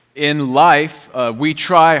In life, we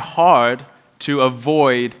try hard to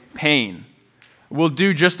avoid pain. We'll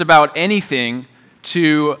do just about anything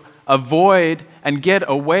to avoid and get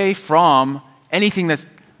away from anything that's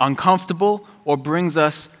uncomfortable or brings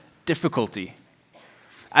us difficulty.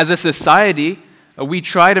 As a society, we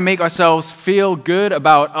try to make ourselves feel good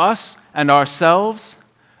about us and ourselves.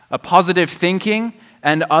 Positive thinking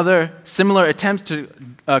and other similar attempts to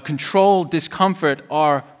control discomfort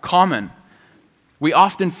are common. We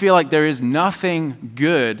often feel like there is nothing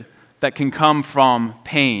good that can come from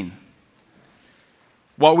pain.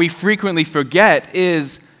 What we frequently forget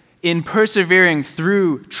is in persevering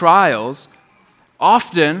through trials,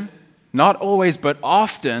 often, not always, but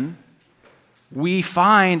often, we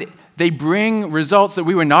find they bring results that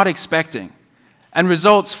we were not expecting, and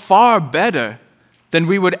results far better than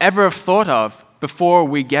we would ever have thought of before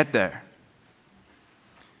we get there.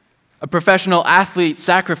 A professional athlete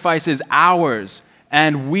sacrifices hours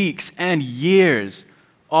and weeks and years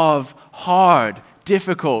of hard,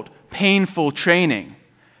 difficult, painful training,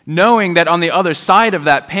 knowing that on the other side of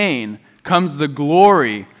that pain comes the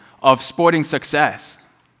glory of sporting success.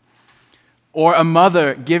 Or a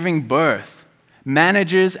mother giving birth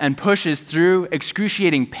manages and pushes through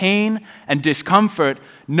excruciating pain and discomfort,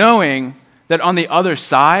 knowing that on the other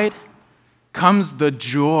side comes the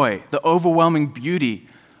joy, the overwhelming beauty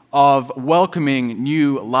of welcoming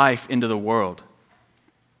new life into the world.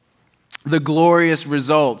 The glorious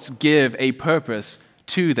results give a purpose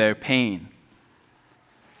to their pain.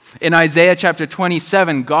 In Isaiah chapter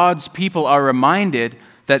 27, God's people are reminded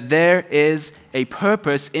that there is a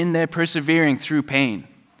purpose in their persevering through pain.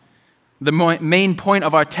 The main point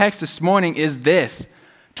of our text this morning is this: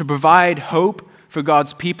 to provide hope for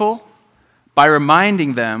God's people by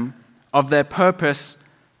reminding them of their purpose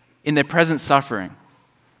in their present suffering,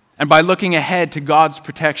 and by looking ahead to God's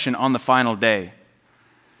protection on the final day.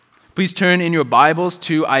 Please turn in your Bibles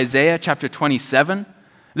to Isaiah chapter 27.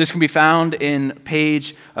 This can be found in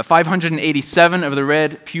page 587 of the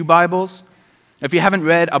Red Pew Bibles. If you haven't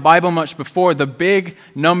read a Bible much before, the big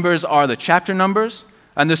numbers are the chapter numbers,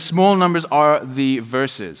 and the small numbers are the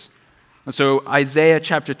verses. And so Isaiah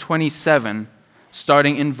chapter 27,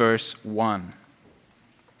 starting in verse 1.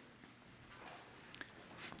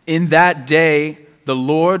 In that day, the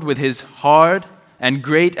Lord with his hard and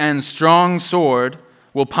great and strong sword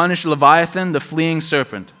will punish Leviathan, the fleeing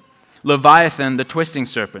serpent, Leviathan, the twisting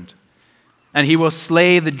serpent, and he will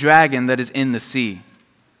slay the dragon that is in the sea.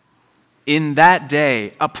 In that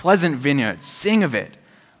day, a pleasant vineyard, sing of it.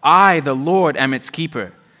 I, the Lord, am its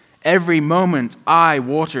keeper. Every moment I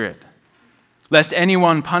water it. Lest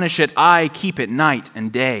anyone punish it, I keep it night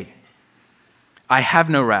and day. I have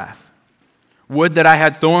no wrath. Would that I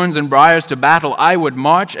had thorns and briars to battle. I would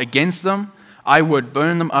march against them. I would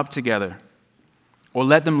burn them up together. Or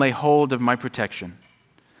let them lay hold of my protection.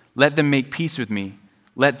 Let them make peace with me.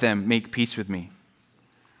 Let them make peace with me.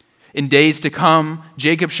 In days to come,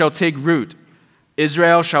 Jacob shall take root.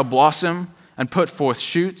 Israel shall blossom and put forth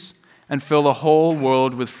shoots and fill the whole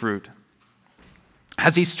world with fruit.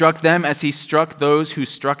 Has he struck them as he struck those who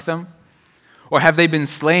struck them? Or have they been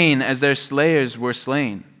slain as their slayers were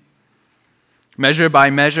slain? Measure,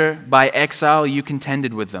 by exile you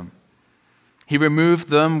contended with them. He removed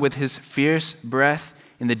them with his fierce breath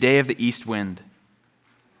in the day of the east wind.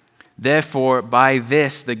 Therefore, by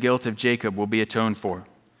this the guilt of Jacob will be atoned for.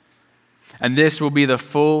 And this will be the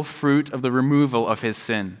full fruit of the removal of his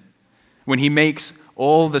sin, when he makes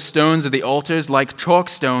all the stones of the altars like chalk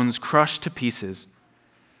stones crushed to pieces.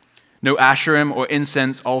 No Asherim or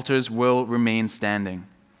incense altars will remain standing.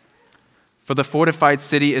 For the fortified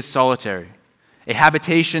city is solitary, a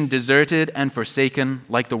habitation deserted and forsaken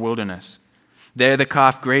like the wilderness. There the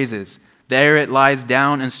calf grazes, there it lies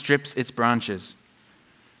down and strips its branches.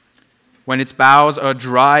 When its boughs are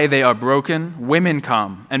dry, they are broken. Women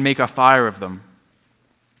come and make a fire of them.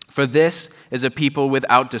 For this is a people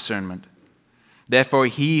without discernment. Therefore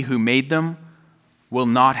he who made them will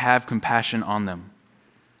not have compassion on them.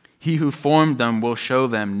 He who formed them will show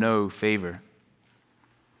them no favor.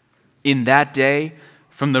 In that day,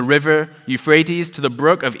 from the river Euphrates to the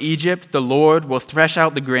brook of Egypt, the Lord will thresh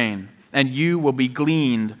out the grain, and you will be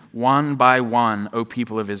gleaned one by one, O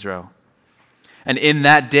people of Israel. And in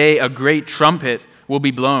that day a great trumpet will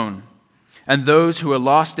be blown, and those who are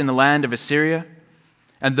lost in the land of Assyria,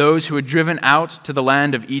 and those who are driven out to the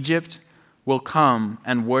land of Egypt, will come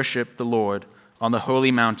and worship the Lord on the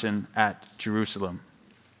holy mountain at Jerusalem.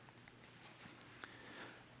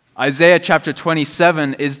 Isaiah chapter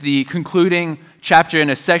 27 is the concluding chapter in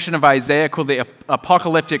a section of Isaiah called the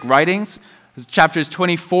Apocalyptic Writings. Chapters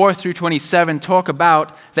 24 through 27 talk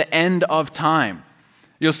about the end of time.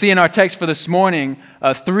 You'll see in our text for this morning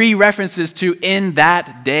 3 references to "in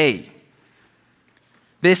that day."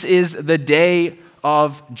 This is the day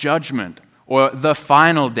of judgment, or the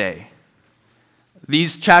final day.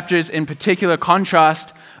 These chapters in particular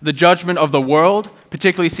contrast the judgment of the world,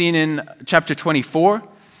 particularly seen in chapter 24,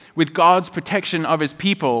 with God's protection of his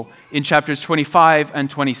people in chapters 25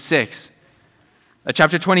 and 26.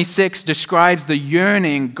 Chapter 26 describes the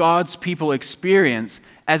yearning God's people experience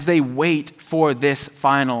as they wait for this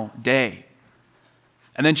final day.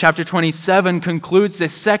 And then chapter 27 concludes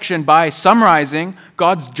this section by summarizing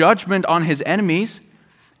God's judgment on his enemies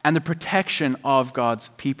and the protection of God's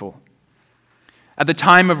people. At the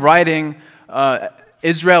time of writing,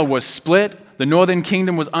 Israel was split. The northern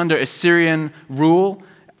kingdom was under Assyrian rule,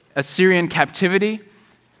 Assyrian captivity.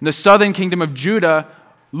 The southern kingdom of Judah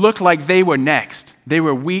looked like they were next. They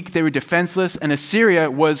were weak, they were defenseless, and Assyria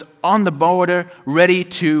was on the border, ready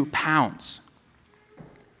to pounce.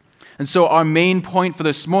 And so our main point for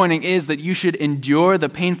this morning is that you should endure the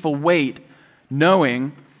painful wait,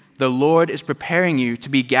 knowing the Lord is preparing you to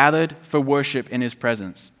be gathered for worship in his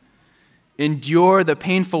presence. Endure the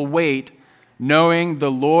painful wait, knowing the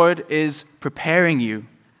Lord is preparing you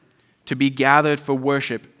to be gathered for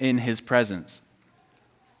worship in his presence.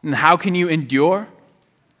 And how can you endure?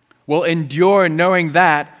 Well, endure knowing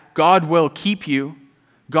that God will keep you,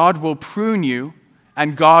 God will prune you,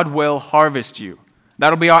 and God will harvest you.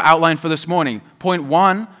 That'll be our outline for this morning. Point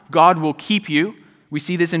 1, God will keep you. We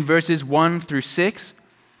see this in verses 1 through 6.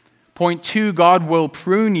 Point 2, God will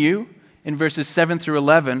prune you in verses 7 through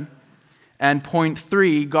 11. And point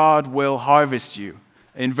 3, God will harvest you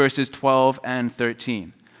in verses 12 and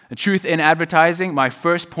 13. The truth in advertising, my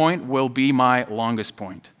first point will be my longest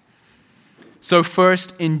point. So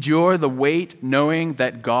first, endure the wait, knowing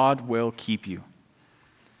that God will keep you.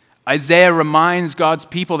 Isaiah reminds God's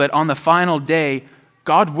people that on the final day,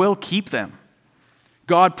 God will keep them.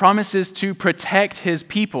 God promises to protect his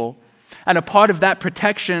people, and a part of that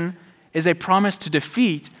protection is a promise to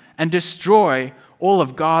defeat and destroy all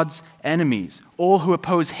of God's enemies, all who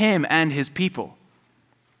oppose him and his people.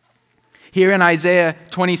 Here in Isaiah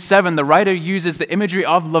 27, the writer uses the imagery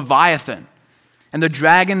of Leviathan and the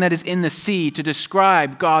dragon that is in the sea to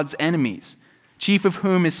describe God's enemies, chief of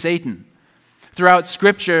whom is Satan. Throughout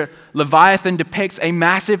Scripture, Leviathan depicts a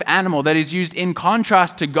massive animal that is used in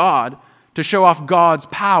contrast to God to show off God's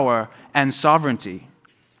power and sovereignty.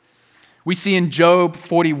 We see in Job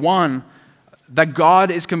 41 that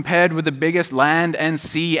God is compared with the biggest land and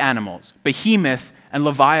sea animals, Behemoth and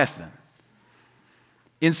Leviathan.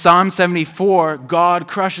 In Psalm 74, God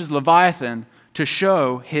crushes Leviathan to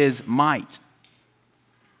show his might.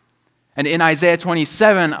 And in Isaiah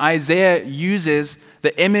 27, Isaiah uses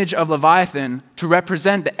the image of Leviathan to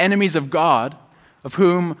represent the enemies of God, of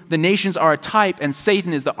whom the nations are a type and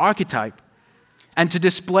Satan is the archetype, and to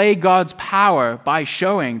display God's power by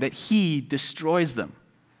showing that he destroys them.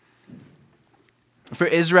 For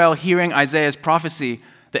Israel, hearing Isaiah's prophecy,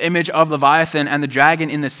 the image of Leviathan and the dragon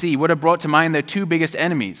in the sea would have brought to mind their 2 biggest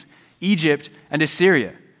enemies, Egypt and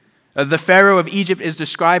Assyria. The Pharaoh of Egypt is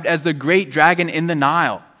described as the great dragon in the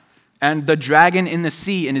Nile, and the dragon in the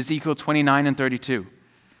sea in Ezekiel 29 and 32.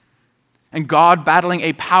 And God battling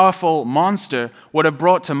a powerful monster would have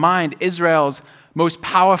brought to mind Israel's most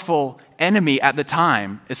powerful enemy at the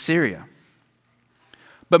time, Assyria.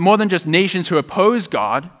 But more than just nations who oppose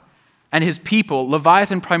God and his people,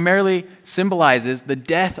 Leviathan primarily symbolizes the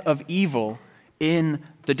death of evil in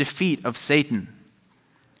the defeat of Satan.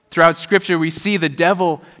 Throughout Scripture, we see the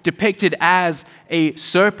devil depicted as a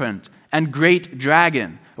serpent and great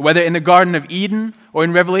dragon, whether in the Garden of Eden or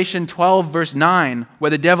in Revelation 12, verse 9,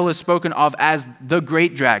 where the devil is spoken of as the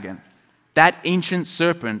great dragon, that ancient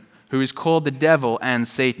serpent who is called the devil and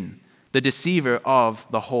Satan, the deceiver of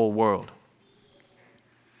the whole world.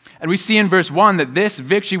 And we see in verse 1 that this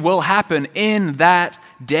victory will happen in that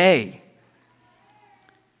day.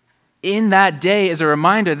 In that day is a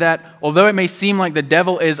reminder that although it may seem like the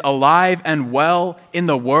devil is alive and well in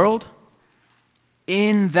the world,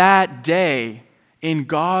 in that day, in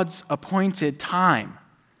God's appointed time,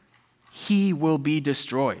 he will be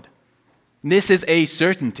destroyed. This is a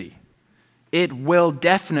certainty. It will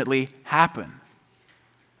definitely happen.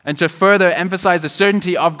 And to further emphasize the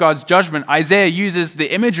certainty of God's judgment, Isaiah uses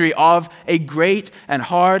the imagery of a great and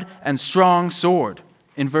hard and strong sword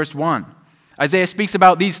in verse 1. Isaiah speaks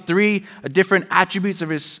about these 3 different attributes of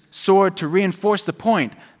his sword to reinforce the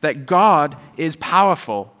point that God is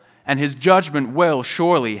powerful and his judgment will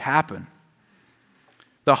surely happen.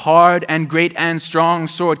 The hard and great and strong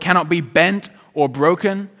sword cannot be bent or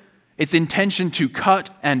broken. Its intention to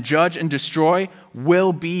cut and judge and destroy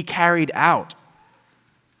will be carried out.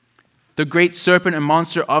 The great serpent and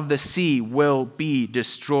monster of the sea will be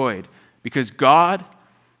destroyed because God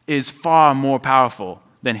is far more powerful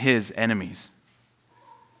than his enemies.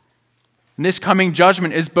 And this coming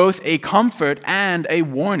judgment is both a comfort and a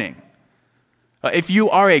warning. If you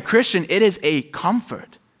are a Christian, it is a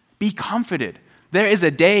comfort. Be comforted. There is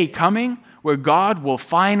a day coming where God will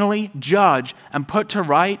finally judge and put to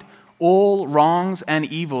right all wrongs and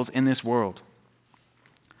evils in this world.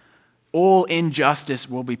 All injustice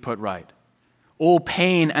will be put right. All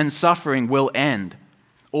pain and suffering will end.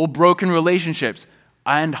 All broken relationships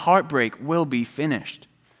and heartbreak will be finished.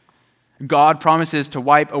 God promises to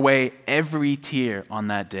wipe away every tear on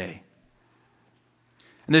that day.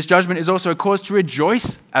 And this judgment is also a cause to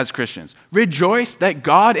rejoice as Christians. Rejoice that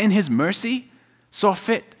God in his mercy saw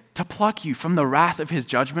fit to pluck you from the wrath of his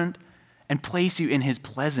judgment and place you in his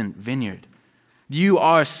pleasant vineyard. You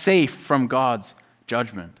are safe from God's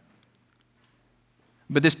judgment.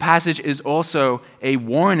 But this passage is also a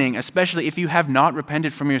warning, especially if you have not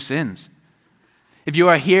repented from your sins. If you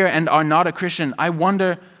are here and are not a Christian, I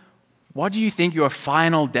wonder, what do you think your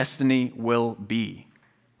final destiny will be?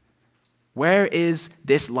 Where is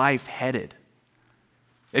this life headed?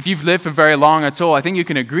 If you've lived for very long at all, I think you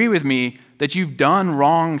can agree with me that you've done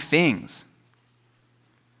wrong things.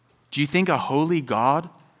 Do you think a holy God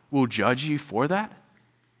will judge you for that?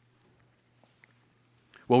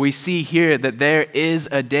 Well, we see here that there is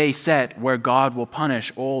a day set where God will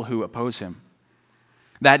punish all who oppose him.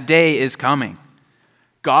 That day is coming.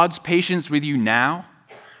 God's patience with you now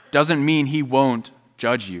doesn't mean he won't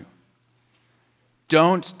judge you.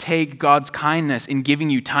 Don't take God's kindness in giving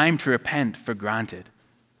you time to repent for granted.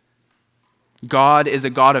 God is a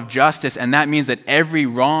God of justice, and that means that every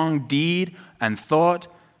wrong deed and thought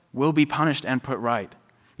will be punished and put right.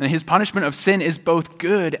 And his punishment of sin is both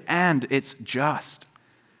good and it's just.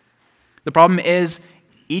 The problem is,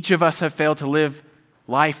 each of us have failed to live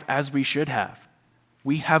life as we should have.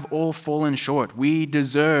 We have all fallen short. We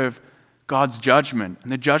deserve God's judgment,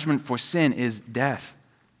 and the judgment for sin is death.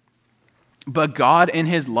 But God, in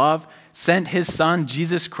his love, sent his Son,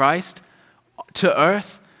 Jesus Christ, to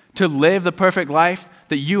earth to live the perfect life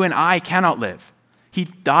that you and I cannot live. He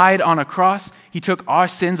died on a cross. He took our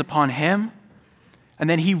sins upon him, and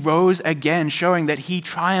then he rose again, showing that he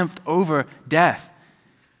triumphed over death.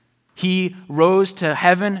 He rose to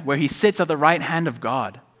heaven where he sits at the right hand of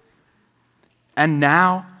God. And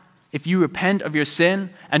now, if you repent of your sin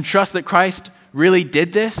and trust that Christ really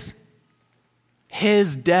did this,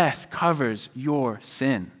 his death covers your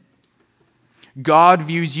sin. God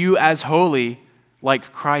views you as holy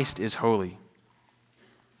like Christ is holy.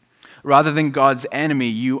 Rather than God's enemy,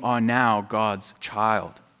 you are now God's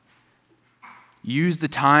child. Use the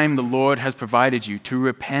time the Lord has provided you to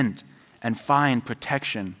repent and find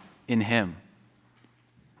protection in him.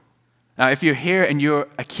 Now, if you're here and you're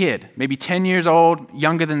a kid, maybe 10 years old,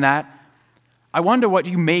 younger than that, I wonder what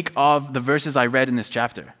you make of the verses I read in this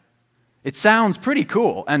chapter. It sounds pretty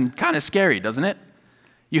cool and kind of scary, doesn't it?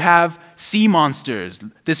 You have sea monsters,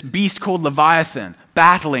 this beast called Leviathan,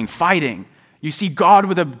 battling, fighting. You see God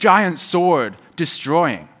with a giant sword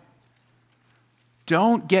destroying.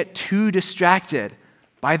 Don't get too distracted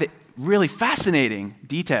by the really fascinating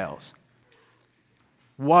details.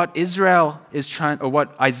 What Isaiah is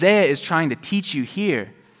trying to teach you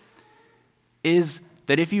here is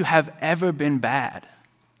that if you have ever been bad,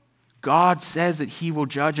 God says that he will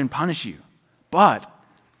judge and punish you. But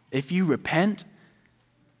if you repent,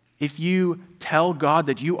 if you tell God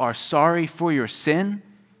that you are sorry for your sin,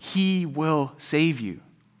 he will save you.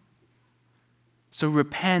 So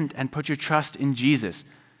repent and put your trust in Jesus.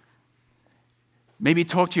 Maybe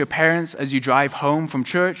talk to your parents as you drive home from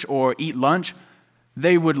church or eat lunch.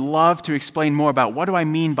 They would love to explain more about what do I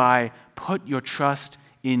mean by put your trust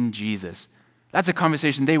in Jesus. That's a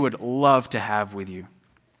conversation they would love to have with you.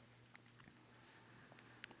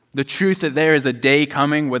 The truth that there is a day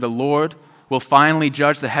coming where the Lord will finally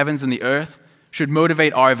judge the heavens and the earth should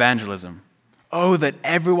motivate our evangelism. Oh, that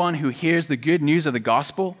everyone who hears the good news of the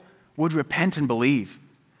gospel would repent and believe.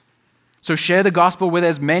 So share the gospel with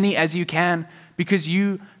as many as you can, because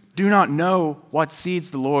you do not know what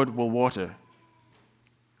seeds the Lord will water.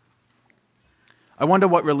 I wonder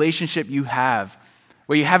what relationship you have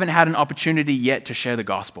where you haven't had an opportunity yet to share the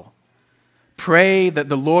gospel. Pray that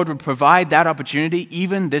the Lord would provide that opportunity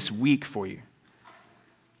even this week for you.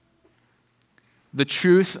 The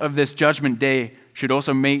truth of this judgment day should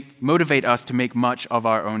also motivate us to make much of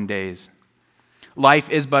our own days. Life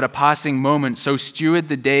is but a passing moment, so steward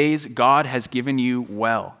the days God has given you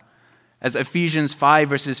well. As Ephesians 5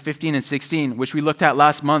 verses 15 and 16, which we looked at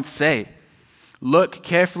last month, say, "Look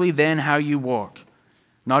carefully then how you walk,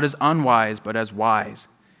 not as unwise, but as wise,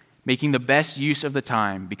 making the best use of the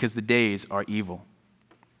time because the days are evil.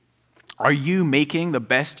 Are you making the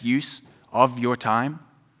best use of your time?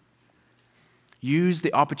 Use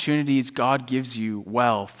the opportunities God gives you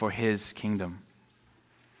well for His kingdom.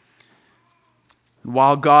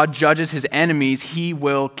 While God judges His enemies, He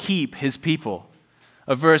will keep His people.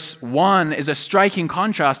 Verse 1 is a striking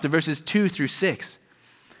contrast to verses 2 through 6.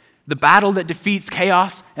 The battle that defeats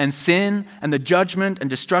chaos and sin and the judgment and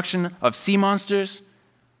destruction of sea monsters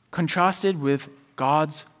contrasted with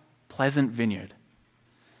God's pleasant vineyard.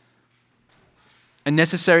 A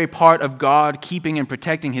necessary part of God keeping and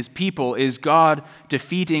protecting His people is God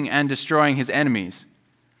defeating and destroying His enemies.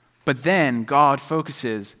 But then God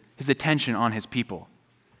focuses His attention on His people.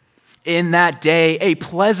 In that day, a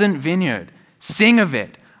pleasant vineyard. Sing of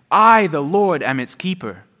it. I, the Lord, am its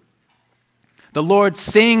keeper. The Lord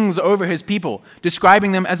sings over His people,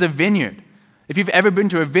 describing them as a vineyard. If you've ever been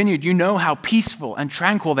to a vineyard, you know how peaceful and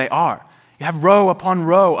tranquil they are. You have row upon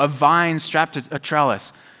row of vines strapped to a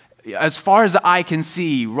trellis. As far as the eye can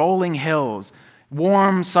see, rolling hills,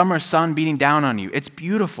 warm summer sun beating down on you. It's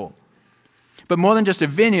beautiful. But more than just a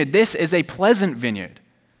vineyard, this is a pleasant vineyard.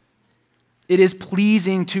 It is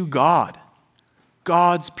pleasing to God.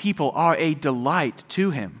 God's people are a delight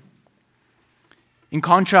to Him. In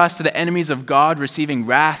contrast to the enemies of God receiving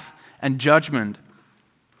wrath and judgment,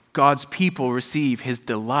 God's people receive His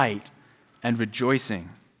delight and rejoicing.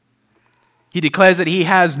 He declares that He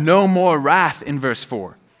has no more wrath in verse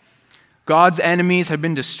 4. God's enemies have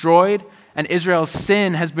been destroyed, and Israel's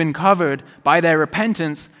sin has been covered by their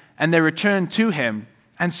repentance and their return to Him,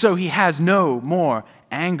 and so He has no more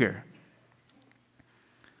anger.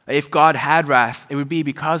 If God had wrath, it would be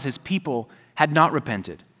because His people had not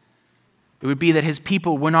repented. It would be that His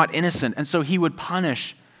people were not innocent, and so He would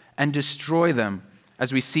punish and destroy them,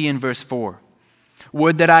 as we see in verse 4.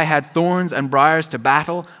 Would that I had thorns and briars to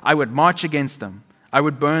battle, I would march against them. I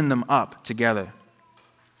would burn them up together.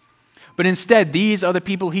 But instead, these are the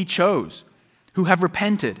people He chose, who have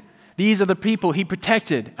repented. These are the people He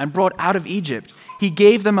protected and brought out of Egypt. He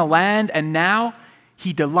gave them a land, and now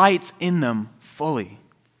He delights in them fully.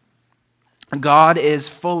 God is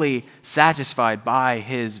fully satisfied by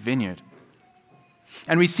His vineyard.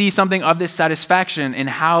 And we see something of this satisfaction in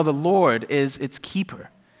how the Lord is its keeper.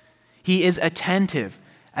 He is attentive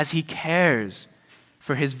as He cares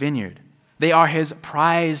for His vineyard. They are His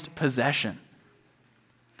prized possession.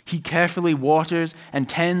 He carefully waters and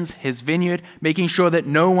tends His vineyard, making sure that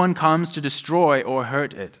no one comes to destroy or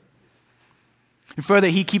hurt it. And further,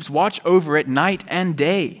 He keeps watch over it night and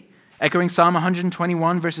day, echoing Psalm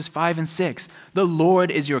 121, verses 5 and 6. The Lord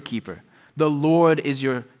is your keeper. The Lord is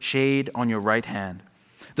your shade on your right hand.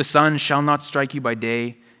 The sun shall not strike you by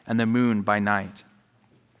day, and the moon by night.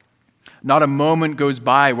 Not a moment goes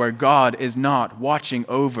by where God is not watching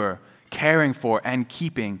over, caring for, and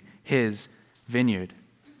keeping His vineyard.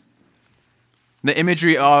 The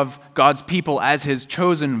imagery of God's people as His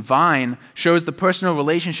chosen vine shows the personal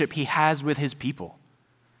relationship He has with His people.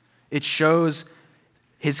 It shows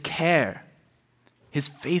His care, His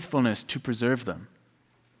faithfulness to preserve them.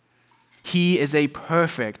 He is a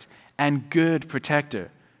perfect and good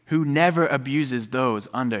protector who never abuses those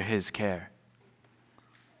under His care.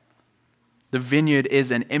 The vineyard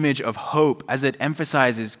is an image of hope as it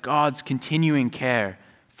emphasizes God's continuing care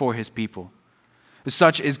for His people.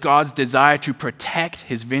 Such is God's desire to protect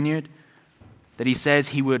His vineyard that He says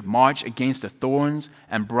He would march against the thorns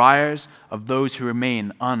and briars of those who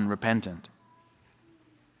remain unrepentant.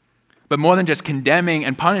 But more than just condemning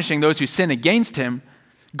and punishing those who sin against Him,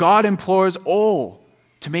 God implores all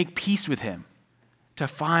to make peace with Him, to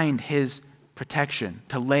find His protection,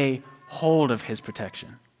 to lay hold of His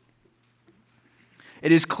protection.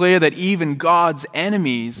 It is clear that even God's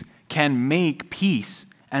enemies can make peace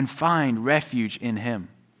and find refuge in Him.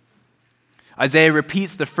 Isaiah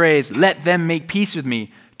repeats the phrase, "Let them make peace with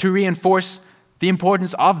me," to reinforce the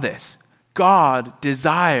importance of this. God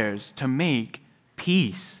desires to make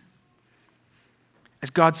peace. As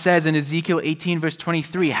God says in Ezekiel 18, verse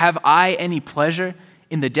 23, "Have I any pleasure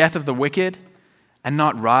in the death of the wicked, and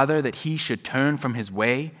not rather that he should turn from his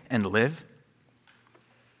way and live?"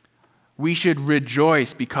 We should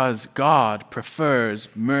rejoice because God prefers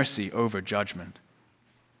mercy over judgment.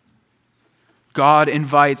 God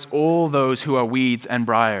invites all those who are weeds and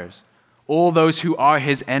briars, all those who are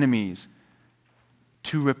His enemies,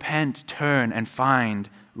 to repent, turn, and find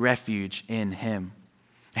refuge in Him.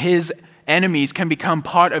 His enemies can become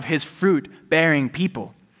part of His fruit-bearing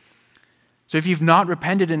people. So if you've not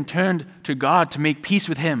repented and turned to God to make peace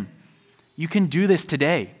with Him, you can do this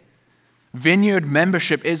today. Vineyard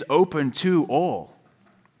membership is open to all.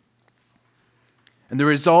 And the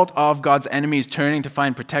result of God's enemies turning to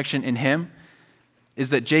find protection in him is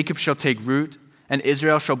that Jacob shall take root, and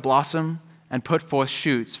Israel shall blossom and put forth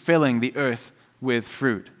shoots, filling the earth with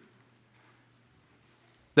fruit.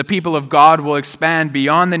 The people of God will expand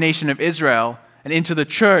beyond the nation of Israel and into the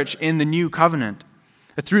church in the new covenant.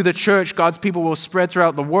 Through the church, God's people will spread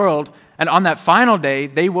throughout the world, and on that final day,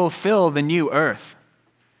 they will fill the new earth.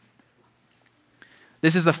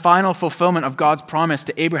 This is the final fulfillment of God's promise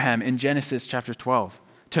to Abraham in Genesis chapter 12,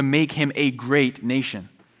 to make him a great nation.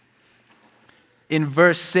 In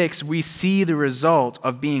verse 6, we see the result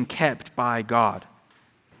of being kept by God.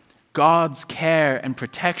 God's care and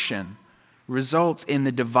protection results in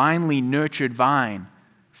the divinely nurtured vine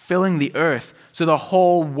filling the earth so the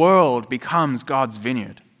whole world becomes God's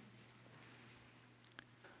vineyard.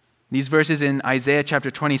 These verses in Isaiah chapter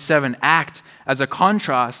 27 act as a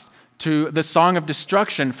contrast to the song of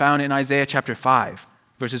destruction found in Isaiah chapter 5,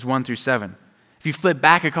 verses 1 through 7. If you flip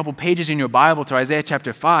back a couple pages in your Bible to Isaiah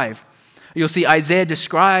chapter 5, you'll see Isaiah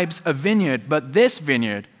describes a vineyard, but this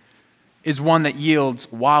vineyard is one that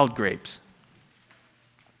yields wild grapes.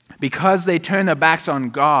 Because they turn their backs on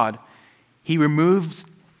God, he removes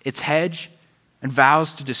its hedge and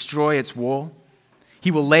vows to destroy its wall. He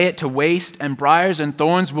will lay it to waste, and briars and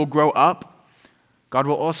thorns will grow up. God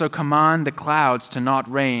will also command the clouds to not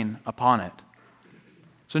rain upon it.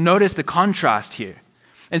 So notice the contrast here.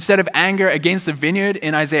 Instead of anger against the vineyard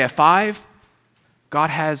in Isaiah 5, God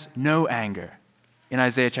has no anger in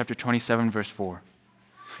Isaiah chapter 27, verse 4.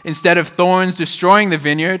 Instead of thorns destroying the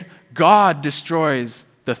vineyard, God destroys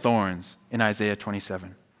the thorns in Isaiah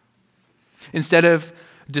 27. Instead of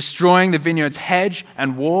destroying the vineyard's hedge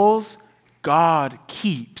and walls, God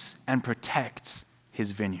keeps and protects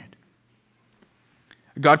his vineyard.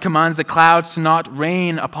 God commands the clouds to not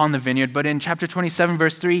rain upon the vineyard, but in chapter 27,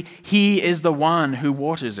 verse 3, he is the one who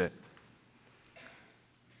waters it.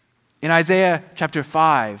 In Isaiah chapter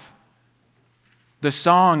 5, the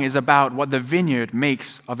song is about what the vineyard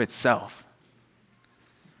makes of itself.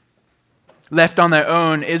 Left on their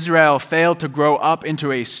own, Israel failed to grow up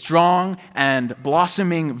into a strong and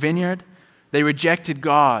blossoming vineyard. They rejected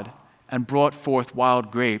God and brought forth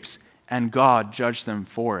wild grapes, and God judged them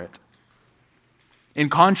for it. In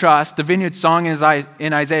contrast, the vineyard song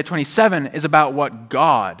in Isaiah 27 is about what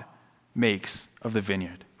God makes of the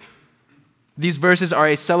vineyard. These verses are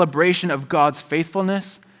a celebration of God's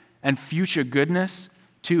faithfulness and future goodness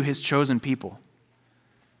to his chosen people.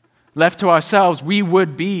 Left to ourselves, we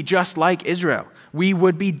would be just like Israel. We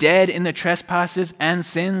would be dead in the trespasses and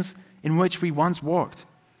sins in which we once walked.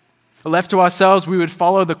 Left to ourselves, we would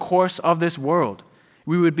follow the course of this world.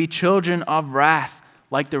 We would be children of wrath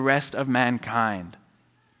like the rest of mankind.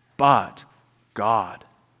 But God.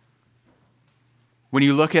 When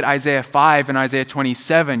you look at Isaiah 5 and Isaiah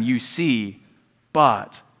 27, you see,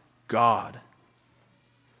 but God.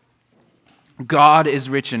 God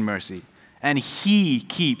is rich in mercy, and he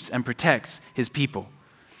keeps and protects his people,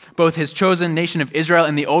 both his chosen nation of Israel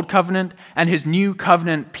in the Old Covenant and his new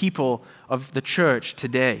covenant people of the church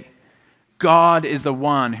today. God is the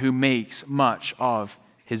one who makes much of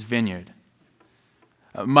his vineyard.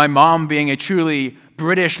 My mom, being a truly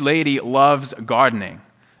British lady, loves gardening.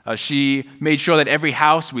 She made sure that every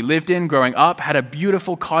house we lived in growing up had a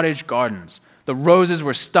beautiful cottage gardens. The roses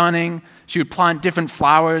were stunning. She would plant different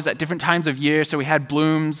flowers at different times of year so we had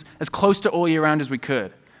blooms as close to all year round as we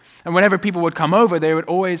could. And whenever people would come over, they would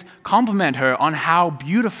always compliment her on how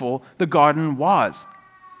beautiful the garden was.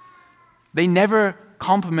 They never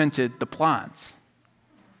complimented the plants.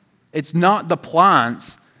 It's not the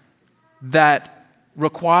plants that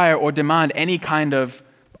require or demand any kind of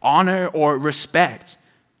honor or respect.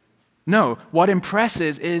 No, what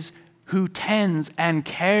impresses is who tends and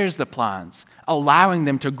cares the plants, allowing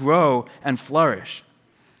them to grow and flourish.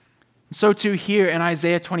 So too here in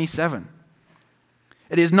Isaiah 27.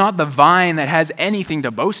 It is not the vine that has anything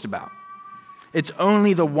to boast about. It's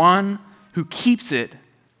only the one who keeps it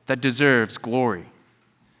that deserves glory.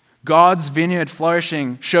 God's vineyard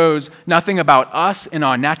flourishing shows nothing about us in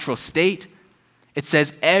our natural state. It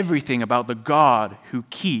says everything about the God who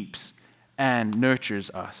keeps and nurtures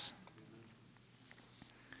us.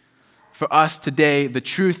 For us today, the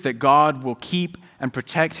truth that God will keep and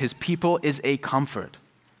protect his people is a comfort.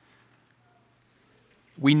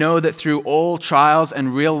 We know that through all trials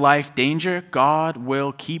and real life danger, God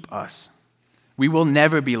will keep us. We will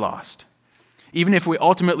never be lost. Even if we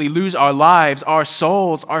ultimately lose our lives, our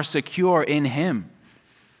souls are secure in him.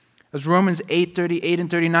 As Romans 8:38 and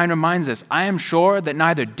 39 reminds us, I am sure that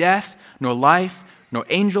neither death, nor life, nor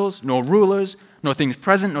angels, nor rulers, nor things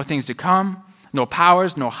present, nor things to come, nor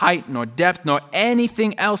powers, nor height, nor depth, nor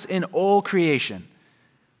anything else in all creation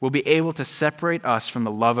will be able to separate us from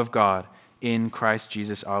the love of God in Christ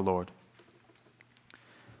Jesus our Lord.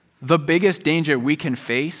 The biggest danger we can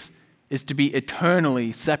face is to be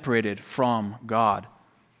eternally separated from God.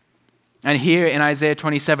 And here in Isaiah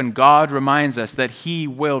 27, God reminds us that He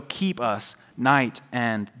will keep us night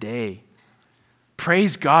and day.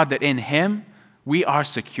 Praise God that in Him we are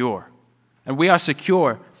secure, and we are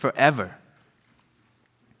secure forever.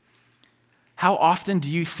 How often do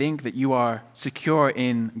you think that you are secure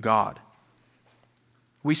in God?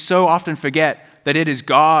 We so often forget that it is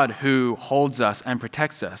God who holds us and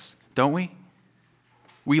protects us, don't we?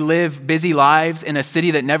 We live busy lives in a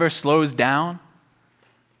city that never slows down.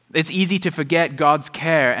 It's easy to forget God's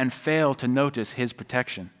care and fail to notice His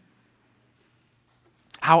protection.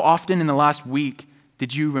 How often in the last week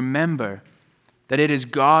did you remember that it is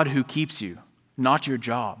God who keeps you, not your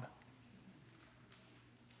job?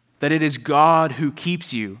 That it is God who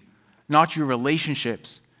keeps you, not your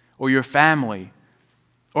relationships or your family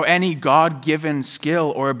or any God-given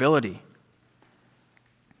skill or ability?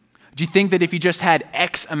 Do you think that if you just had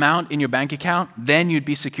X amount in your bank account, then you'd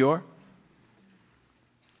be secure?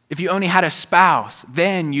 If you only had a spouse,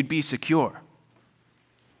 then you'd be secure.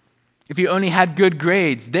 If you only had good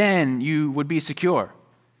grades, then you would be secure.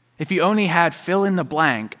 If you only had fill in the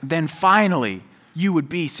blank, then finally you would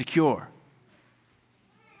be secure.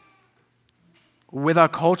 With our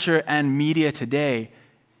culture and media today,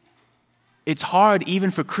 it's hard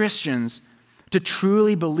even for Christians to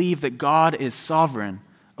truly believe that God is sovereign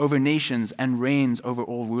over nations and reigns over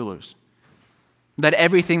all rulers. That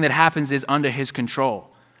everything that happens is under His control.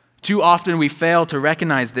 Too often we fail to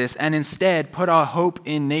recognize this and instead put our hope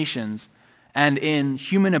in nations and in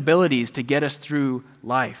human abilities to get us through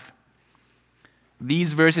life.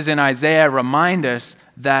 These verses in Isaiah remind us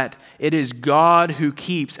that it is God who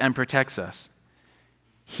keeps and protects us.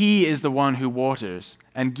 He is the one who waters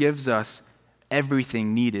and gives us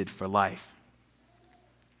everything needed for life.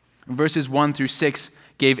 Verses 1 through 6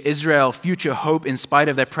 gave Israel future hope in spite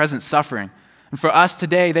of their present suffering. And for us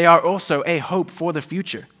today, they are also a hope for the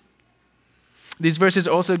future. These verses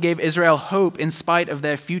also gave Israel hope in spite of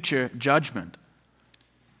their future judgment.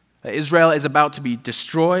 Israel is about to be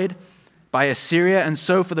destroyed by Assyria, and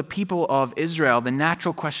so for the people of Israel, the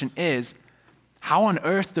natural question is, how on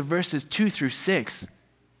earth do verses 2 through 6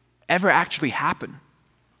 ever actually happen?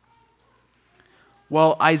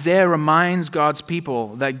 Well, Isaiah reminds God's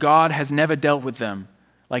people that God has never dealt with them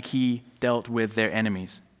like He dealt with their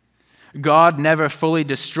enemies. God never fully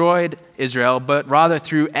destroyed Israel, but rather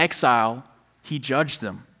through exile, He judged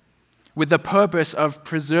them with the purpose of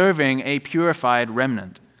preserving a purified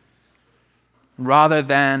remnant. Rather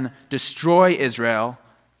than destroy Israel,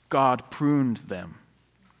 God pruned them.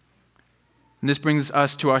 And this brings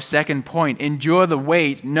us to our second point. Endure the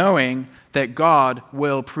wait, knowing that God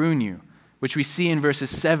will prune you, which we see in verses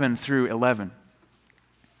 7 through 11.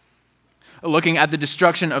 Looking at the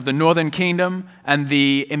destruction of the northern kingdom and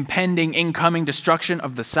the impending incoming destruction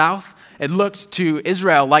of the south, it looked to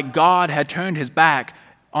Israel like God had turned His back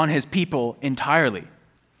on His people entirely.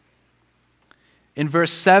 In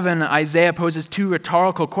verse 7, Isaiah poses two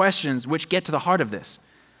rhetorical questions which get to the heart of this.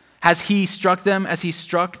 Has He struck them as He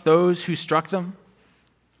struck those who struck them?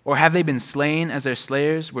 Or have they been slain as their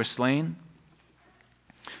slayers were slain?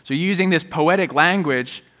 So using this poetic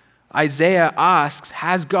language, Isaiah asks,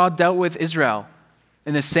 has God dealt with Israel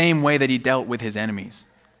in the same way that He dealt with His enemies?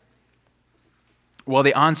 Well,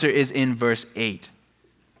 the answer is in verse 8.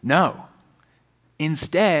 No.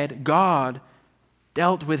 Instead, God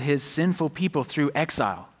dealt with His sinful people through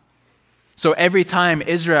exile. So every time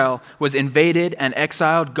Israel was invaded and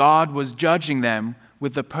exiled, God was judging them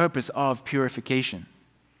with the purpose of purification.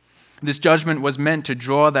 This judgment was meant to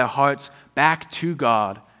draw their hearts back to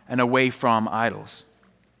God and away from idols.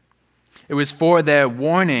 It was for their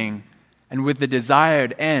warning and with the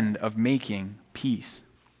desired end of making peace.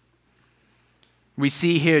 We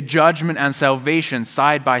see here judgment and salvation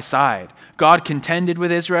side by side. God contended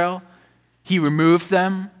with Israel. He removed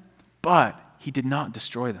them, but He did not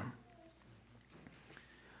destroy them.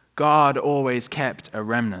 God always kept a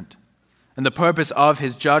remnant. And the purpose of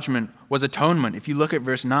His judgment was atonement. If you look at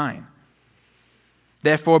verse 9.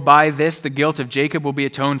 Therefore, by this the guilt of Jacob will be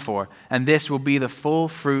atoned for, and this will be the full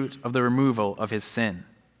fruit of the removal of his sin.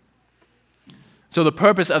 So the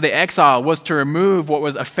purpose of the exile was to remove what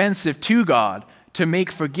was offensive to God, to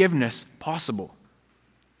make forgiveness possible.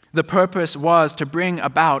 The purpose was to bring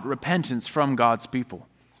about repentance from God's people.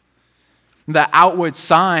 The outward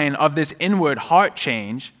sign of this inward heart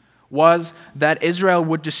change was that Israel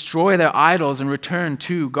would destroy their idols and return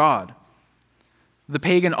to God. The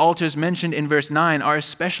pagan altars mentioned in verse 9 are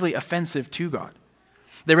especially offensive to God.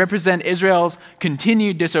 They represent Israel's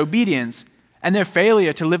continued disobedience and their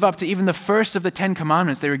failure to live up to even the first of the 10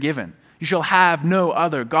 commandments they were given. You shall have no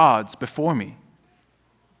other gods before me.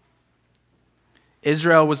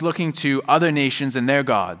 Israel was looking to other nations and their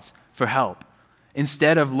gods for help,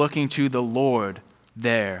 instead of looking to the Lord,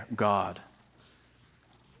 their God.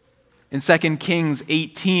 In 2 Kings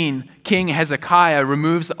 18, King Hezekiah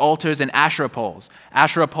removes the altars and Asherah poles.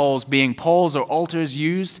 Asherah poles being poles or altars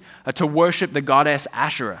used to worship the goddess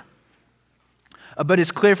Asherah. But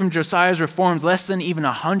it's clear from Josiah's reforms less than even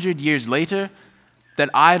 100 years later that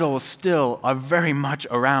idols still are very much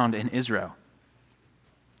around in Israel.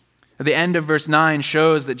 The end of verse 9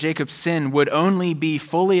 shows that Jacob's sin would only be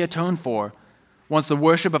fully atoned for once the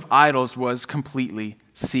worship of idols was completely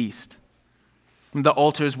ceased. The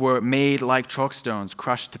altars were made like chalk stones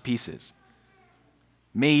crushed to pieces,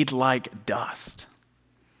 made like dust.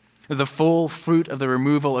 The full fruit of the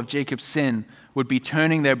removal of Jacob's sin would be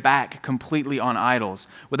turning their back completely on idols,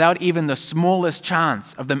 without even the smallest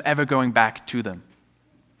chance of them ever going back to them.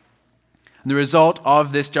 And the result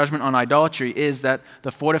of this judgment on idolatry is that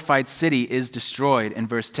the fortified city is destroyed in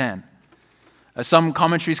verse 10. Some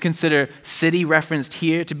commentaries consider city referenced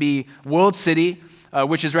here to be world city,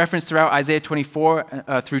 which is referenced throughout Isaiah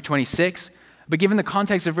 24 through 26. But given the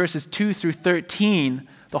context of verses 2 through 13,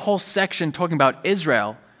 the whole section talking about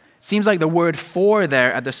Israel, seems like the word for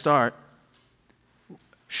there at the start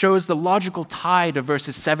shows the logical tie to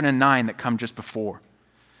verses 7 and 9 that come just before.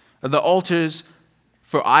 The altars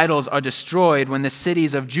for idols are destroyed when the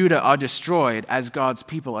cities of Judah are destroyed as God's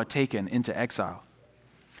people are taken into exile.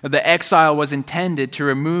 The exile was intended to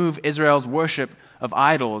remove Israel's worship of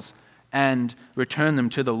idols and return them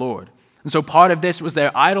to the Lord. And so part of this was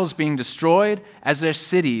their idols being destroyed as their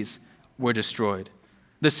cities were destroyed.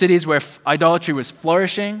 The cities where idolatry was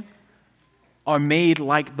flourishing are made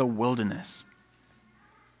like the wilderness.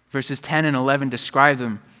 Verses 10 and 11 describe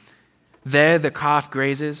them. There the calf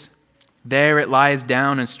grazes, there it lies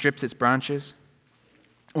down and strips its branches.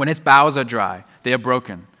 When its boughs are dry, they are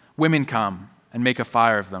broken. Women come and make a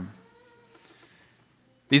fire of them.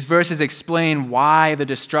 These verses explain why the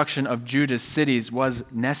destruction of Judah's cities was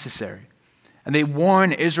necessary. And they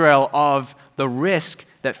warn Israel of the risk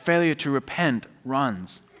that failure to repent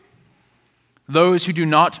runs. Those who do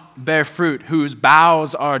not bear fruit, whose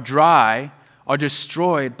boughs are dry, are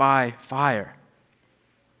destroyed by fire.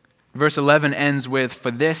 Verse 11 ends with,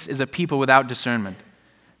 "For this is a people without discernment.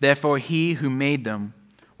 Therefore he who made them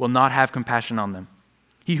will not have compassion on them.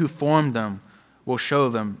 He who formed them will show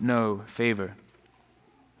them no favor."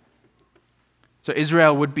 So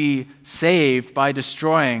Israel would be saved by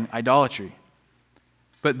destroying idolatry.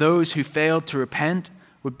 But those who failed to repent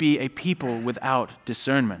would be a people without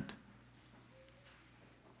discernment.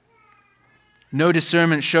 No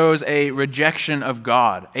discernment shows a rejection of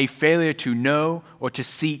God, a failure to know or to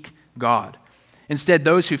seek God. Instead,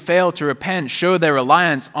 those who fail to repent show their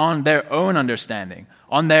reliance on their own understanding,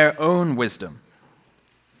 on their own wisdom.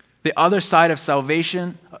 The other side of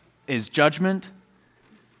salvation is judgment.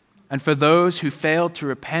 And for those who fail to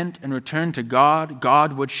repent and return to God,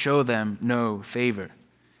 God would show them no favor.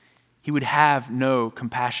 He would have no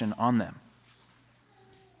compassion on them.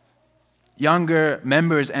 Younger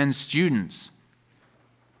members and students,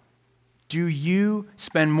 do you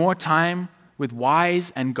spend more time with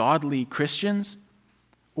wise and godly Christians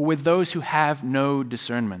or with those who have no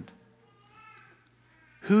discernment?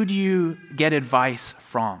 Who do you get advice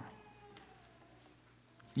from?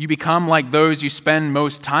 You become like those you spend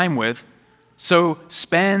most time with, so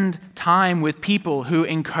spend time with people who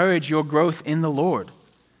encourage your growth in the Lord.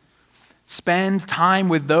 Spend time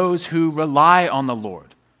with those who rely on the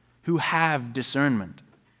Lord, who have discernment.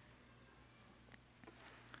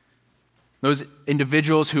 Those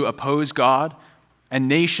individuals who oppose God and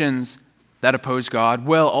nations that oppose God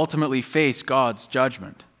will ultimately face God's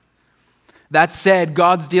judgment. That said,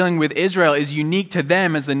 God's dealing with Israel is unique to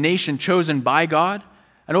them as the nation chosen by God,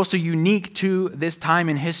 and also unique to this time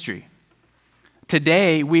in history.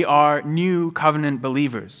 Today, we are new covenant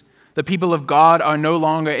believers. The people of God are no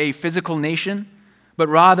longer a physical nation, but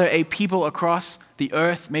rather a people across the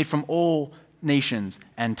earth made from all nations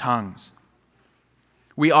and tongues.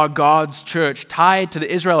 We are God's church, tied to the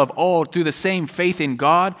Israel of old through the same faith in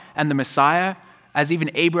God and the Messiah as even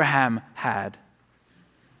Abraham had.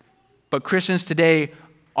 But Christians today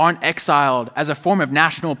aren't exiled as a form of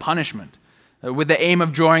national punishment, with the aim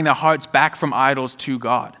of drawing their hearts back from idols to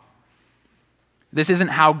God. This isn't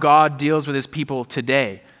how God deals with his people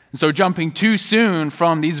today. And so jumping too soon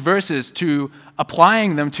from these verses to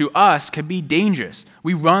applying them to us can be dangerous.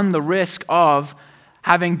 We run the risk of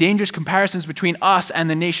having dangerous comparisons between us and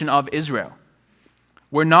the nation of Israel.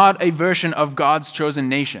 We're not a version of God's chosen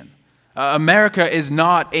nation. America is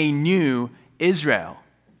not a new Israel.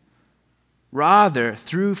 Rather,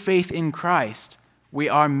 through faith in Christ, we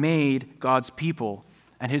are made God's people,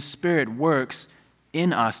 and His Spirit works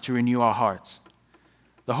in us to renew our hearts.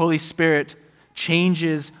 The Holy Spirit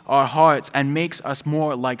changes our hearts and makes us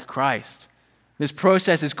more like Christ. This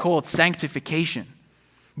process is called sanctification.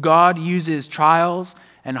 God uses trials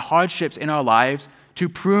and hardships in our lives to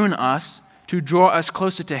prune us, to draw us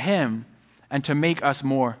closer to Him, and to make us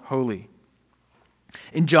more holy.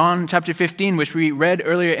 In John chapter 15, which we read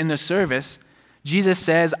earlier in the service, Jesus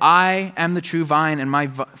says, "I am the true vine, and my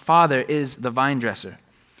Father is the vine dresser.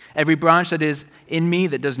 Every branch that is in me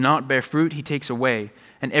that does not bear fruit, He takes away,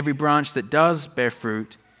 and every branch that does bear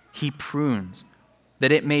fruit, He prunes,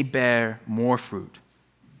 that it may bear more fruit."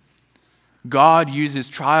 God uses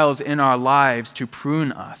trials in our lives to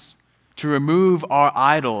prune us, to remove our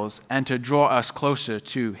idols, and to draw us closer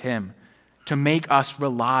to Him, to make us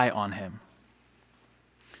rely on Him.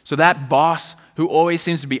 So that boss who always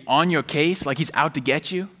seems to be on your case, like he's out to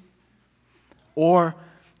get you, or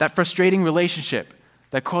that frustrating relationship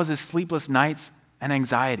that causes sleepless nights and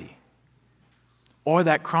anxiety, or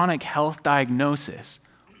that chronic health diagnosis,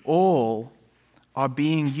 all are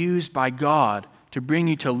being used by God to bring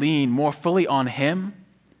you to lean more fully on Him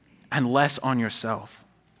and less on yourself.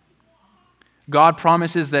 God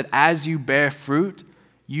promises that as you bear fruit,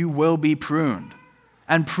 you will be pruned,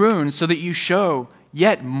 and pruned so that you show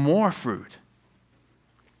yet more fruit.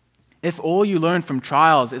 If all you learn from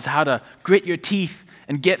trials is how to grit your teeth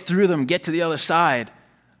and get through them, get to the other side,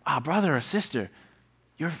 brother or sister,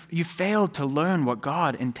 you failed to learn what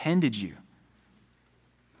God intended you.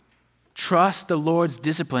 Trust the Lord's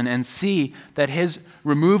discipline and see that His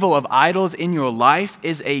removal of idols in your life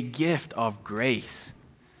is a gift of grace.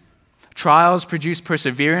 Trials produce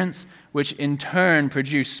perseverance, which in turn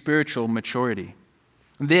produce spiritual maturity.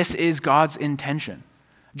 This is God's intention.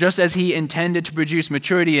 Just as He intended to produce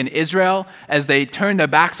maturity in Israel as they turned their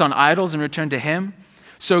backs on idols and returned to Him,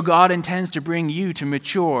 so God intends to bring you to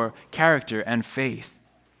mature character and faith.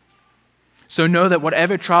 So know that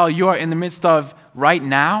whatever trial you are in the midst of right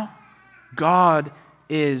now, God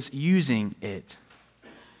is using it.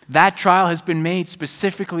 That trial has been made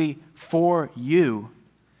specifically for you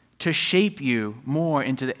to shape you more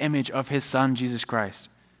into the image of His Son, Jesus Christ.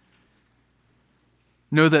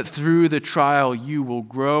 Know that through the trial you will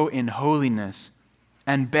grow in holiness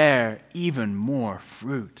and bear even more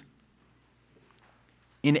fruit.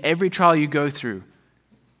 In every trial you go through,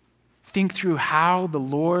 think through how the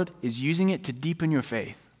Lord is using it to deepen your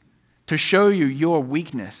faith, to show you your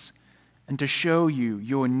weakness, and to show you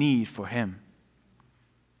your need for Him.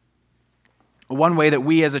 One way that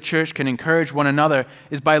we as a church can encourage one another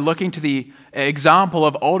is by looking to the example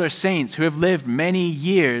of older saints who have lived many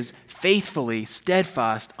years faithfully,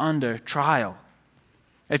 steadfast under trial.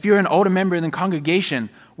 If you're an older member in the congregation,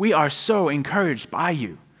 we are so encouraged by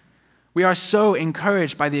you. We are so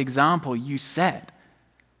encouraged by the example you set.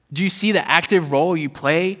 Do you see the active role you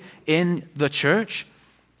play in the church?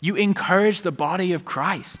 You encourage the body of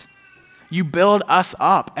Christ. You build us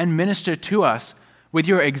up and minister to us with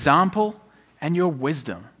your example and your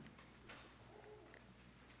wisdom.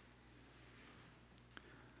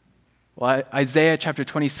 Well, Isaiah chapter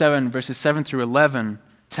 27, verses 7 through 11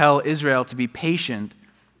 tell Israel to be patient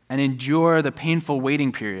and endure the painful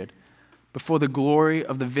waiting period before the glory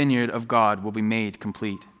of the vineyard of God will be made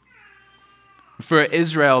complete. For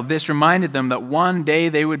Israel, this reminded them that one day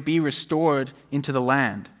they would be restored into the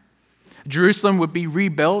land. Jerusalem would be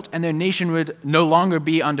rebuilt and their nation would no longer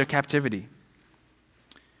be under captivity.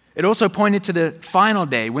 It also pointed to the final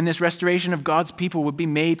day when this restoration of God's people would be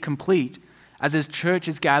made complete as His church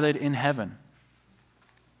is gathered in heaven.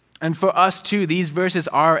 And for us too, these verses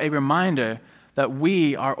are a reminder that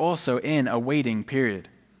we are also in a waiting period.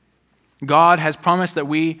 God has promised that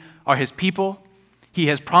we are His people. He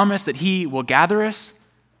has promised that He will gather us,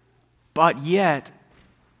 but yet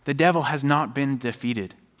the devil has not been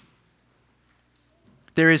defeated.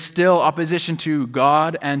 There is still opposition to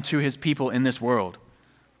God and to His people in this world.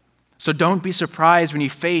 So don't be surprised when you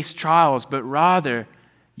face trials, but rather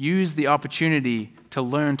use the opportunity to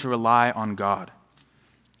learn to rely on God.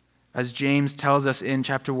 As James tells us in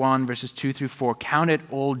chapter 1, verses 2 through 4, count it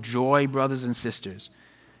all joy, brothers and sisters,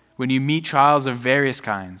 when you meet trials of various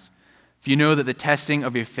kinds. If you know that the testing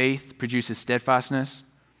of your faith produces steadfastness,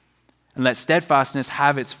 and let steadfastness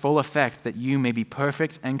have its full effect, that you may be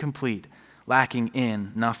perfect and complete, lacking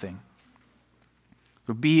in nothing.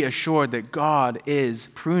 But be assured that God is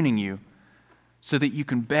pruning you so that you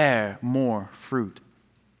can bear more fruit.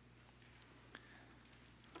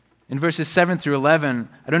 In verses 7 through 11,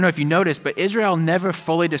 I don't know if you noticed, but Israel never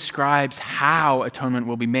fully describes how atonement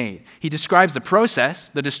will be made. He describes the process,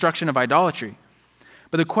 the destruction of idolatry.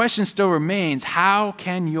 But the question still remains, how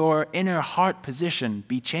can your inner heart position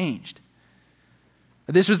be changed?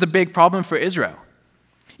 This was the big problem for Israel.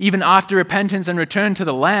 Even after repentance and return to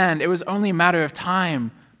the land, it was only a matter of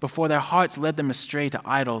time before their hearts led them astray to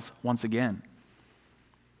idols once again.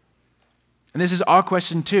 And this is our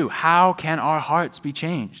question too. How can our hearts be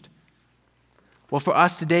changed? Well, for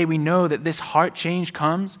us today, we know that this heart change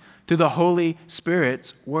comes through the Holy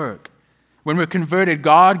Spirit's work. When we're converted,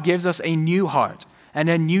 God gives us a new heart and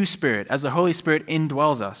a new spirit as the Holy Spirit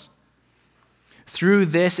indwells us. Through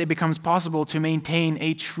this, it becomes possible to maintain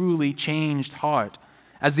a truly changed heart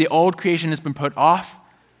as the old creation has been put off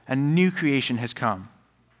and new creation has come.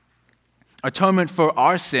 Atonement for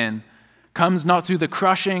our sin comes not through the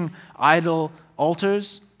crushing idol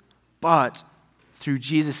altars, but through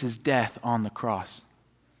Jesus' death on the cross.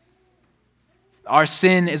 Our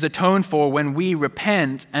sin is atoned for when we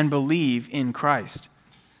repent and believe in Christ.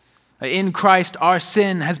 In Christ, our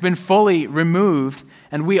sin has been fully removed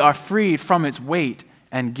and we are freed from its weight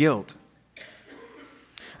and guilt.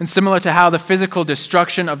 And similar to how the physical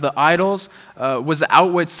destruction of the idols was the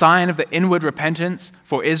outward sign of the inward repentance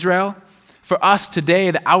for Israel, for us today,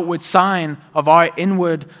 the outward sign of our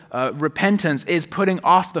inward repentance is putting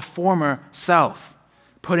off the former self,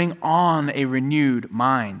 putting on a renewed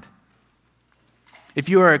mind. If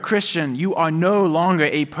you are a Christian, you are no longer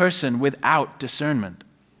a person without discernment.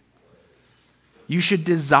 You should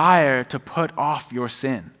desire to put off your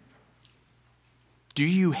sin. Do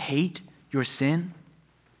you hate your sin?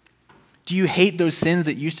 Do you hate those sins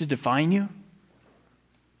that used to define you?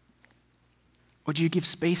 Or do you give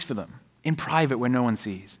space for them in private where no one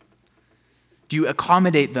sees? Do you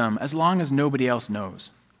accommodate them as long as nobody else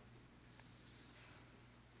knows?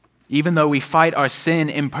 Even though we fight our sin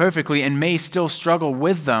imperfectly and may still struggle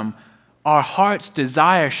with them, our heart's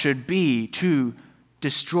desire should be to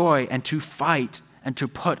destroy and to fight and to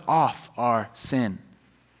put off our sin.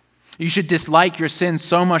 You should dislike your sin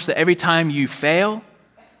so much that every time you fail,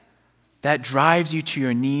 that drives you to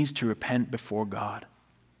your knees to repent before God.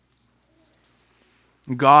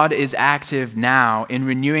 God is active now in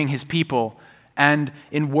renewing his people and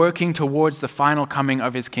in working towards the final coming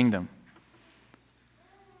of his kingdom.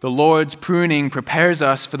 The Lord's pruning prepares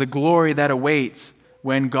us for the glory that awaits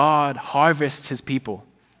when God harvests his people,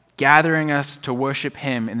 gathering us to worship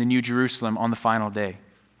him in the New Jerusalem on the final day.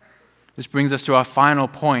 This brings us to our final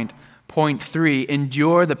point, point 3,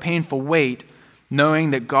 endure the painful wait, knowing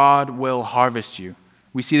that God will harvest you.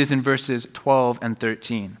 We see this in verses 12 and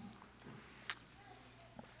 13.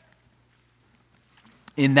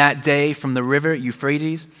 In that day, from the river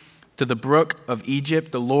Euphrates to the brook of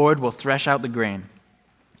Egypt, the Lord will thresh out the grain,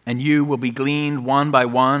 and you will be gleaned one by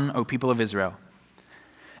one, O people of Israel.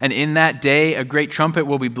 And in that day a great trumpet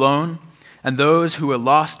will be blown, and those who were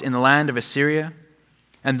lost in the land of Assyria,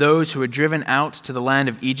 and those who were driven out to the land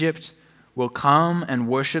of Egypt, will come and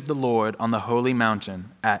worship the Lord on the holy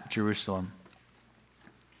mountain at Jerusalem.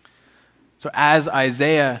 So as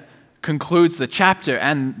Isaiah concludes the chapter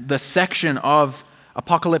and the section of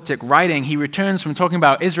apocalyptic writing, he returns from talking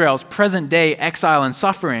about Israel's present-day exile and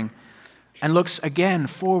suffering and looks again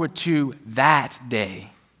forward to that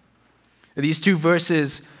day. These two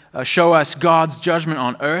verses show us God's judgment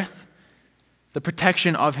on earth, the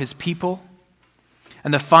protection of his people,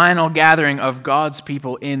 and the final gathering of God's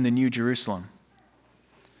people in the New Jerusalem.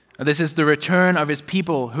 This is the return of his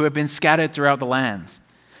people who have been scattered throughout the lands.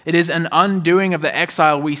 It is an undoing of the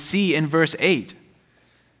exile we see in verse 8.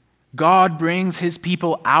 God brings his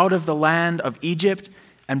people out of the land of Egypt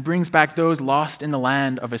and brings back those lost in the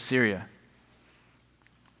land of Assyria.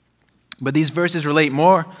 But these verses relate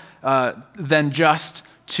more than just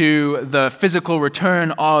to the physical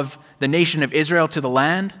return of the nation of Israel to the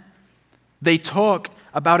land. They talk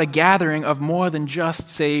about a gathering of more than just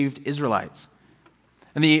saved Israelites.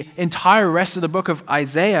 And the entire rest of the book of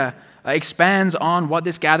Isaiah expands on what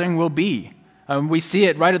this gathering will be. We see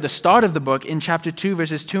it right at the start of the book in chapter 2,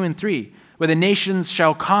 verses 2 and 3, where the nations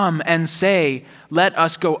shall come and say, "Let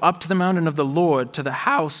us go up to the mountain of the Lord, to the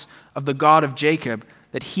house of the God of Jacob,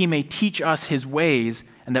 that he may teach us his ways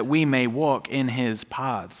and that we may walk in his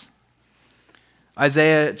paths."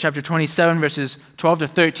 Isaiah chapter 27, verses 12 to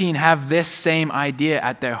 13 have this same idea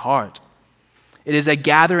at their heart. It is a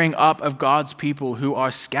gathering up of God's people who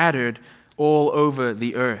are scattered all over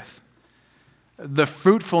the earth. The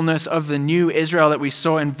fruitfulness of the new Israel that we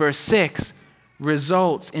saw in verse 6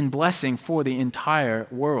 results in blessing for the entire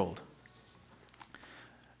world.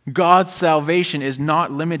 God's salvation is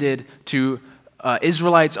not limited to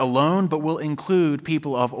Israelites alone, but will include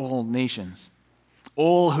people of all nations.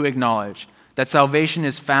 All who acknowledge that salvation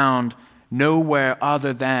is found nowhere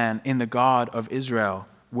other than in the God of Israel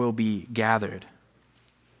will be gathered.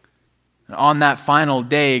 And on that final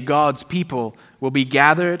day, God's people will be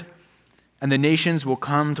gathered, and the nations will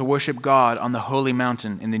come to worship God on the holy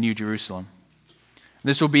mountain in the New Jerusalem.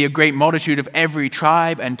 This will be a great multitude of every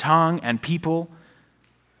tribe and tongue and people,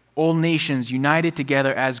 all nations united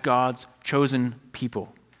together as God's chosen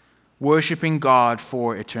people, worshiping God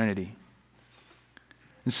for eternity.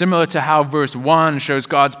 And similar to how verse 1 shows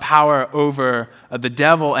God's power over the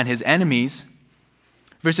devil and his enemies,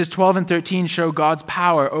 verses 12 and 13 show God's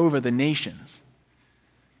power over the nations.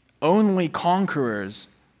 Only conquerors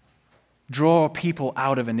draw people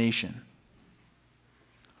out of a nation.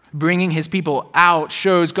 Bringing his people out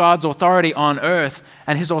shows God's authority on earth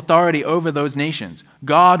and his authority over those nations.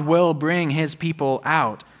 God will bring his people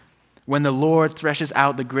out when the Lord threshes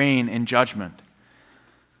out the grain in judgment.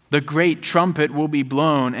 The great trumpet will be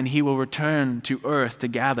blown, and he will return to earth to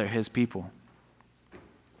gather his people.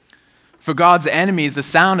 For God's enemies, the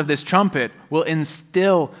sound of this trumpet will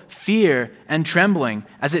instill fear and trembling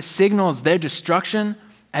as it signals their destruction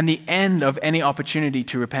and the end of any opportunity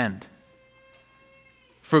to repent.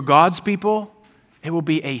 For God's people, it will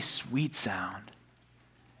be a sweet sound.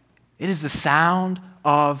 It is the sound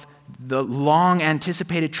of the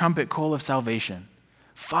long-anticipated trumpet call of salvation.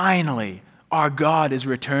 Finally, our God is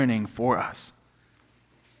returning for us.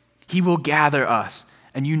 He will gather us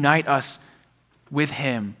and unite us with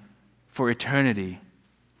him for eternity.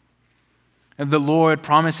 And the Lord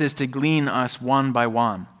promises to glean us one by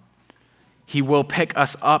one. He will pick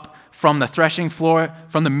us up from the threshing floor,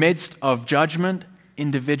 from the midst of judgment,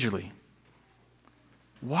 individually.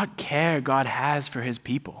 What care God has for his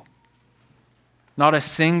people. Not a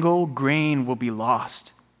single grain will be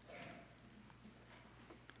lost.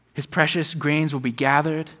 His precious grains will be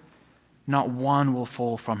gathered. Not one will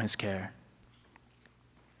fall from his care.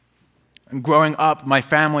 And growing up, my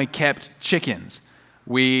family kept chickens.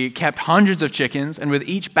 We kept hundreds of chickens, and with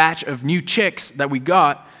each batch of new chicks that we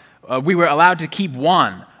got, we were allowed to keep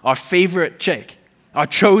one, our favorite chick, our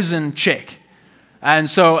chosen chick. And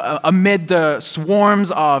so amid the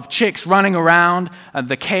swarms of chicks running around,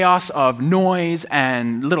 the chaos of noise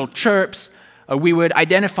and little chirps, we would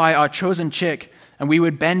identify our chosen chick, and we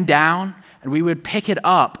would bend down and we would pick it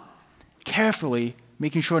up carefully,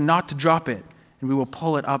 making sure not to drop it, and we will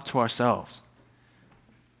pull it up to ourselves.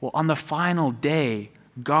 Well, on the final day,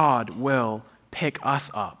 God will pick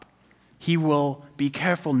us up. He will be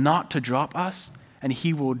careful not to drop us, and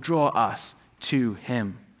he will draw us to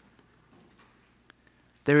him.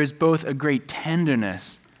 There is both a great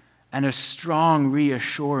tenderness and a strong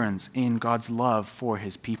reassurance in God's love for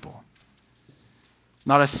his people.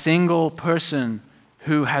 Not a single person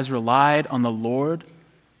who has relied on the Lord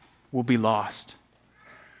will be lost.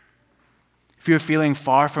 If you're feeling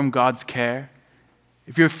far from God's care,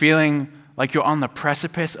 if you're feeling like you're on the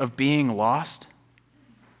precipice of being lost,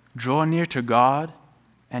 draw near to God,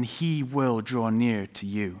 and he will draw near to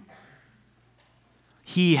you.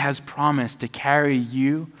 He has promised to carry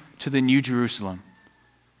you to the New Jerusalem.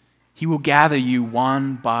 He will gather you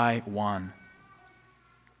one by one.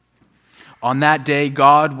 On that day,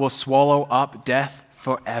 God will swallow up death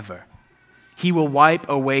forever. He will wipe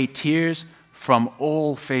away tears from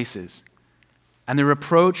all faces, and the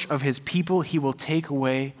reproach of his people he will take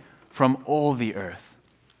away from all the earth.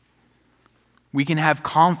 We can have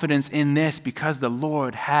confidence in this because the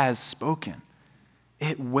Lord has spoken.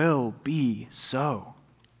 It will be so.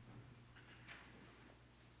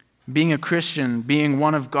 Being a Christian, being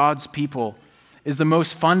one of God's people, is the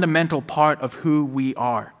most fundamental part of who we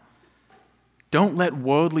are. Don't let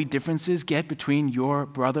worldly differences get between your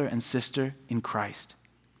brother and sister in Christ.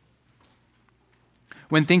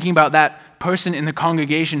 When thinking about that person in the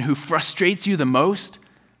congregation who frustrates you the most,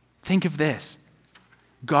 think of this.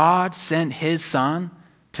 God sent his Son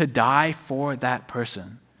to die for that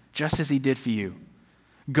person, just as he did for you.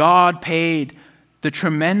 God paid the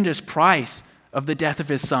tremendous price of the death of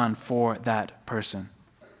his Son for that person.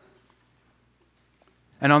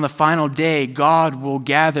 And on the final day, God will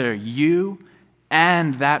gather you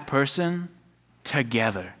and that person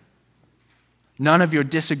together. None of your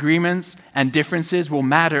disagreements and differences will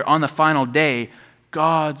matter on the final day.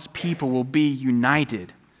 God's people will be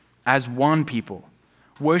united as one people,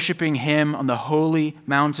 worshiping him on the holy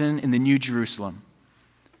mountain in the New Jerusalem.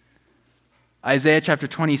 Isaiah chapter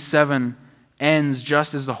 27 ends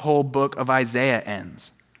just as the whole book of Isaiah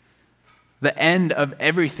ends. The end of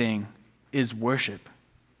everything is worship.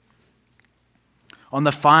 On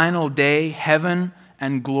the final day, heaven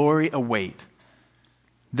and glory await,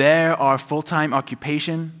 There, our full-time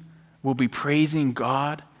occupation will be praising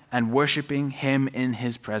God and worshiping Him in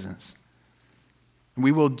His presence.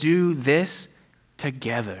 We will do this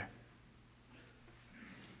together.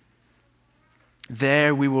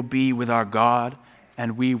 There we will be with our God,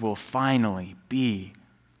 and we will finally be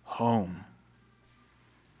home.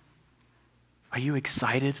 Are you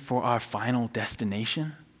excited for our final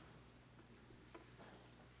destination?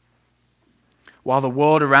 While the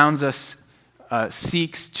world around us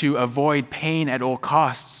seeks to avoid pain at all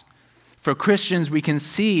costs, for Christians we can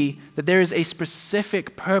see that there is a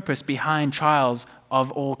specific purpose behind trials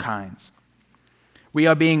of all kinds. We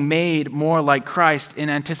are being made more like Christ in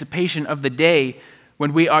anticipation of the day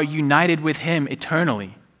when we are united with Him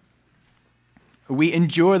eternally. We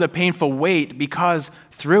endure the painful weight because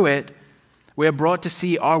through it, we are brought to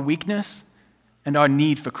see our weakness and our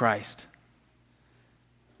need for Christ.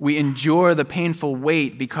 We endure the painful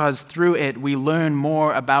weight because through it we learn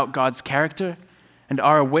more about God's character and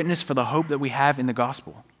are a witness for the hope that we have in the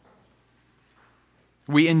gospel.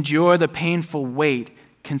 We endure the painful weight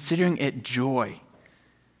considering it joy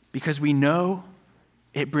because we know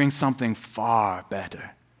it brings something far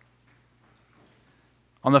better.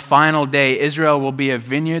 On the final day, Israel will be a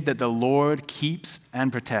vineyard that the Lord keeps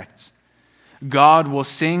and protects. God will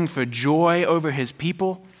sing for joy over His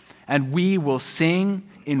people, and we will sing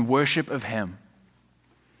in worship of Him.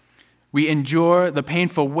 We endure the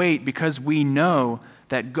painful weight because we know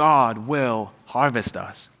that God will harvest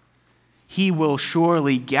us. He will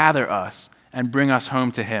surely gather us and bring us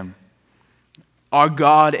home to Him. Our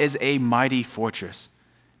God is a mighty fortress,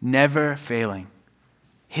 never failing.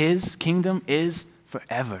 His kingdom is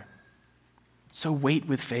forever. So wait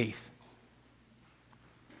with faith.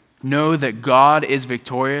 Know that God is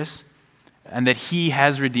victorious and that He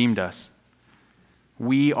has redeemed us.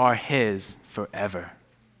 We are His forever.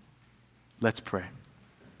 Let's pray.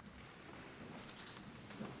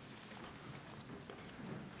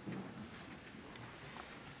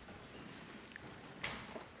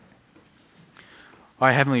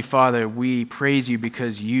 Our Heavenly Father, we praise You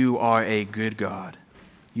because You are a good God.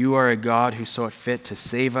 You are a God who saw it fit to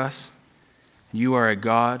save us. You are a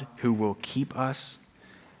God who will keep us.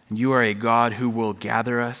 You are a God who will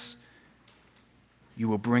gather us. You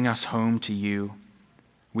will bring us home to You.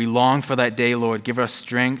 We long for that day, Lord. Give us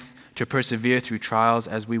strength to persevere through trials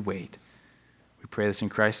as we wait. We pray this in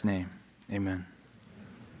Christ's name. Amen.